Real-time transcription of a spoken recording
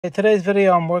In today's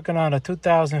video, I'm working on a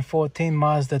 2014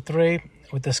 Mazda 3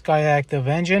 with the Skyactiv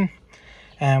engine,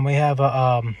 and we have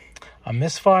a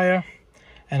misfire.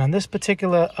 And on this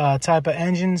particular type of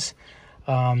engines,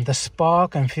 the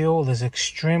spark and fuel is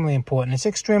extremely important. It's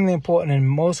extremely important in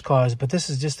most cars, but this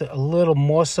is just a little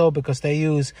more so because they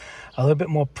use a little bit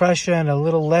more pressure and a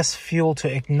little less fuel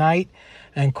to ignite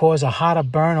and cause a hotter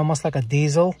burn, almost like a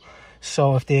diesel.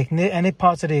 So if any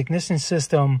parts of the ignition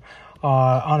system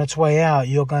are on its way out,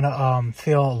 you're gonna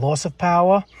feel loss of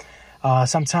power.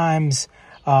 Sometimes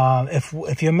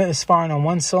if you're misfiring on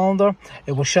one cylinder,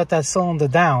 it will shut that cylinder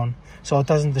down so it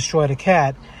doesn't destroy the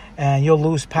cat, and you'll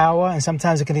lose power. And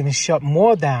sometimes it can even shut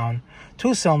more down,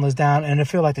 2 cylinders down, and it'll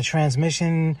feel like the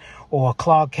transmission or a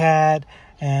clogged cat.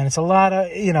 And it's a lot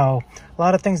of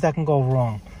things that can go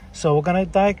wrong. So we're gonna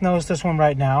diagnose this one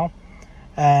right now,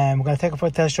 and we're gonna take it for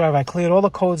a test drive. I cleared all the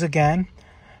codes again,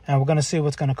 and we're gonna see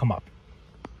what's gonna come up.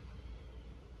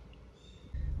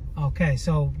 Okay,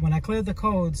 so when I cleared the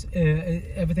codes,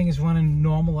 everything is running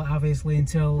normal, obviously,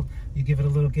 until you give it a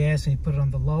little gas and you put it on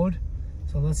the load.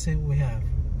 So let's see what we have.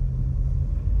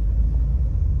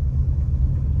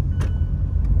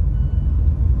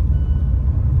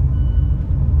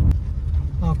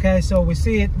 Okay, so we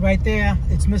see it right there.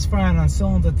 It's misfiring on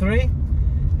cylinder 3.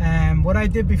 And what I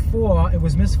did before, it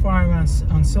was misfiring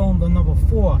on cylinder number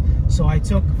 4. So I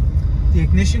took the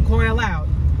ignition coil out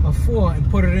of 4 and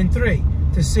put it in 3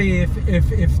 to see if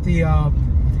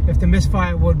the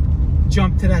misfire would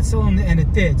jump to that cylinder, and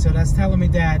it did. So that's telling me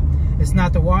that it's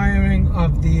not the wiring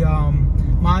of the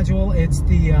module, it's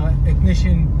the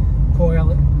ignition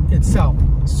coil itself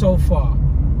so far.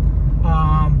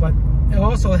 But it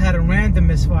also had a random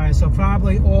misfire, so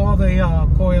probably all the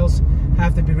coils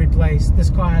have to be replaced. This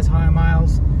car has high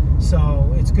miles,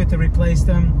 so it's good to replace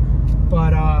them.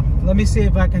 But let me see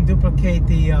if I can duplicate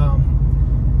the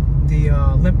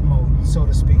limp mode, so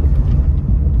to speak.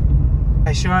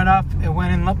 And sure enough, it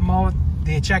went in limp mode.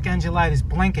 The check engine light is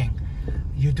blinking.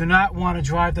 You do not want to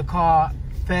drive the car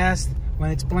fast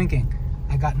when it's blinking.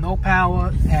 I got no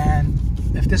power, and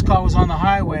if this car was on the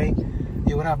highway,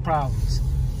 you would have problems.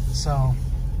 So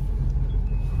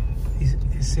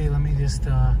you see, let me just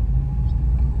show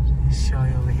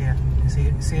you over here. You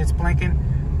see it's blinking.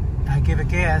 I give it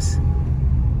gas,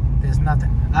 there's nothing.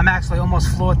 I'm actually almost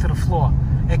floored to the floor.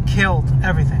 It killed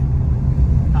everything.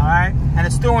 All right, and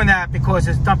it's doing that because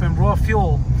it's dumping raw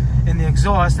fuel in the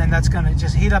exhaust, and that's gonna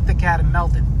just heat up the cat and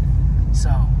melt it.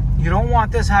 So you don't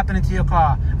want this happening to your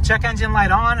car. Check engine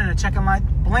light on and a check engine light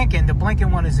blinking. The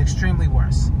blinking one is extremely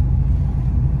worse.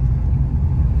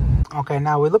 Okay,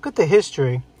 now we look at the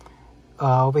history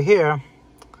over here.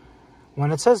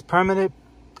 When it says permanent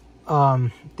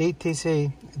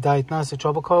DTC, diagnostic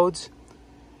trouble codes,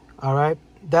 all right,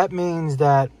 that means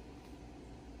that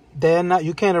they're not,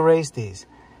 you can't erase these.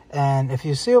 And if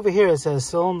you see over here, it says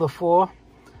cylinder 4.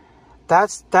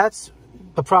 That's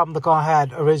the problem the car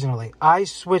had originally. I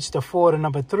switched the 4 to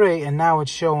number 3, and now it's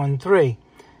showing 3.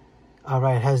 All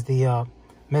right, it has the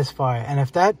misfire. And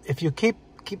if you keep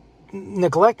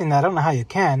neglecting that, I don't know how you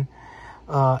can.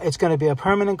 It's going to be a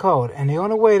permanent code, and the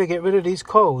only way to get rid of these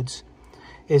codes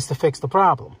is to fix the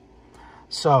problem.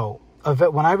 So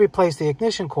when I replace the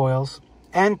ignition coils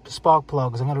and spark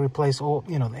plugs, I'm going to replace all,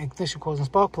 the ignition coils and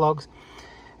spark plugs,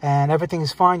 and everything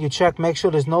is fine. You check, make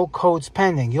sure there's no codes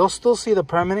pending. You'll still see the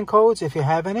permanent codes if you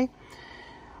have any.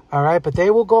 All right, but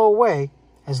they will go away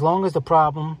as long as the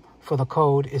problem for the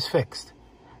code is fixed.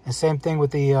 And same thing with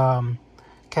the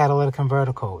catalytic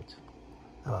converter codes.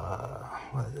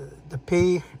 The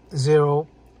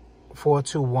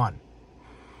P0421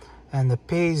 and the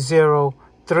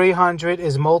P0300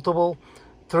 is multiple.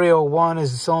 301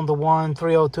 is cylinder 1,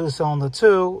 302 cylinder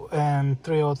 2, and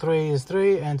 303 is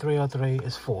 3, and 303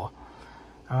 is 4.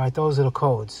 All right, those are the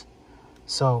codes.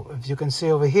 So if you can see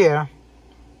over here,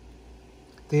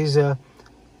 these are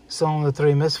cylinder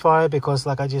 3 misfire, because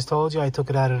like I just told you, I took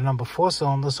it out of the number 4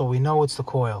 cylinder, so we know it's the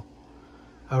coil.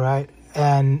 All right,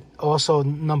 and also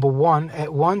number 1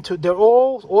 at 1, 2, they're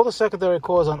all the secondary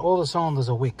coils on all the cylinders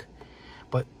are weak,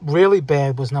 but really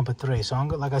bad was number 3. So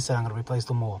like I said, I'm going to replace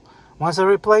them all. Once I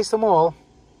replace them all,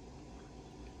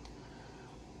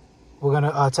 we're going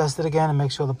to test it again and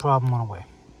make sure the problem went away.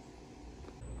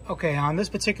 Okay, on this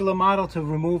particular model, to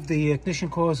remove the ignition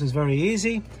coils is very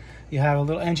easy. You have a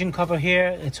little engine cover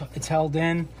here. It's held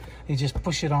in. You just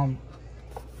push it on,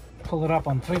 pull it up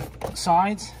on 3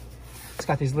 sides. It's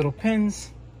got these little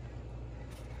pins,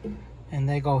 and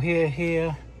they go here,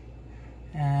 here,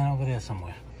 and over there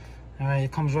somewhere. All right,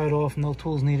 it comes right off. No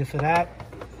tools needed for that.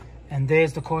 And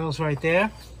there's the coils right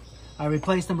there. I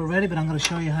replaced them already, but I'm going to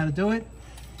show you how to do it.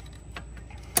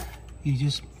 You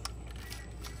just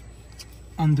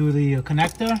undo the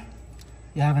connector.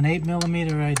 You have an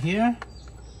 8mm right here.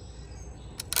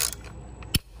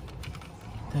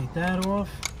 Take that off.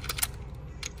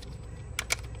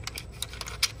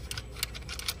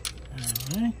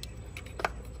 Alright.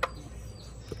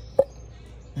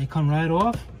 They come right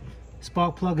off.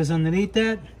 Spark plug is underneath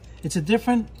that. It's a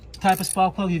different type of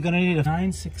spark plug. You're going to need a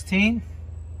 9/16.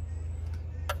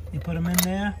 You put them in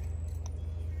there.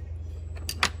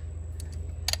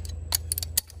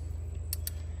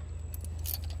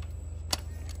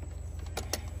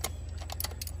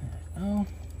 Oh.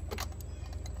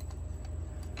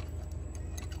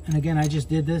 And again, I just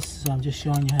did this, so I'm just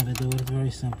showing you how to do it. It's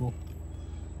very simple.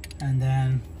 And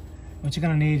then what you're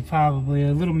going to need, probably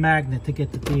a little magnet to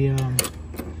get the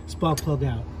spark plug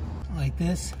out. Like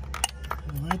this,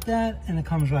 like that, and it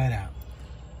comes right out.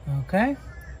 Okay?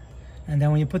 And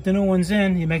then when you put the new ones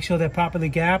in, you make sure they're properly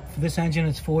gapped. For this engine,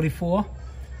 it's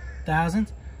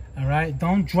 44,000. All right?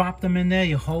 Don't drop them in there.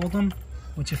 You hold them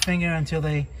with your finger until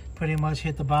they pretty much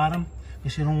hit the bottom,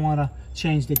 because you don't want to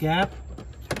change the gap.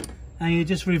 And you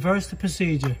just reverse the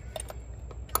procedure.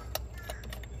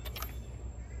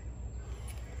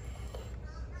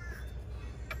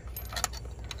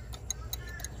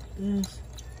 This.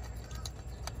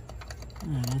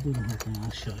 Alright, I'll do the whole thing.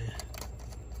 I'll show you.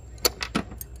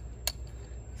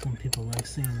 Some people like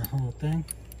seeing the whole thing.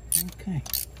 Okay.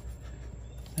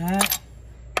 That.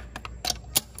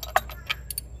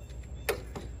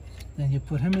 Then you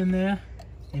put him in there.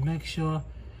 You make sure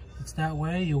it's that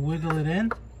way. You wiggle it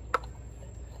in.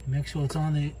 You make sure it's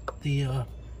on the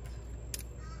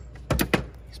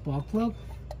spark plug.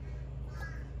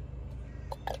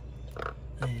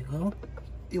 There you go.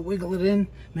 You wiggle it in.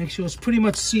 Make sure it's pretty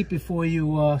much seat before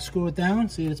you screw it down.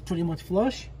 See, it's pretty much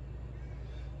flush.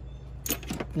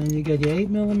 Then you get your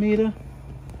 8mm.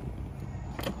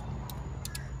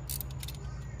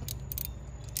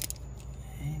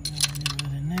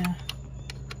 Right in there.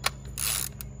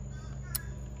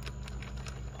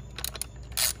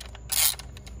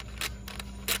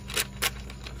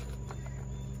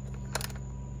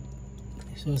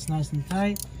 So it's nice and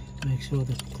tight. Make sure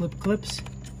the clip clips.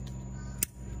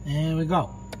 There we go.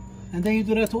 And then you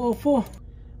do that to all four.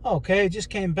 Okay, it just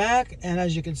came back, and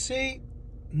as you can see,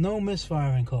 no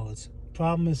misfiring codes.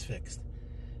 Problem is fixed.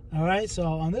 All right, so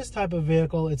on this type of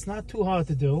vehicle, it's not too hard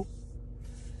to do.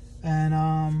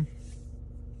 And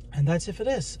that's it for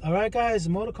this. All right, guys,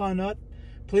 Motor Car Nut,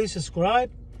 please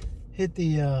subscribe, hit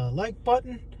the like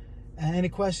button, and any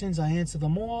questions, I answer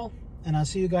them all, and I'll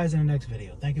see you guys in the next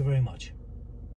video. Thank you very much.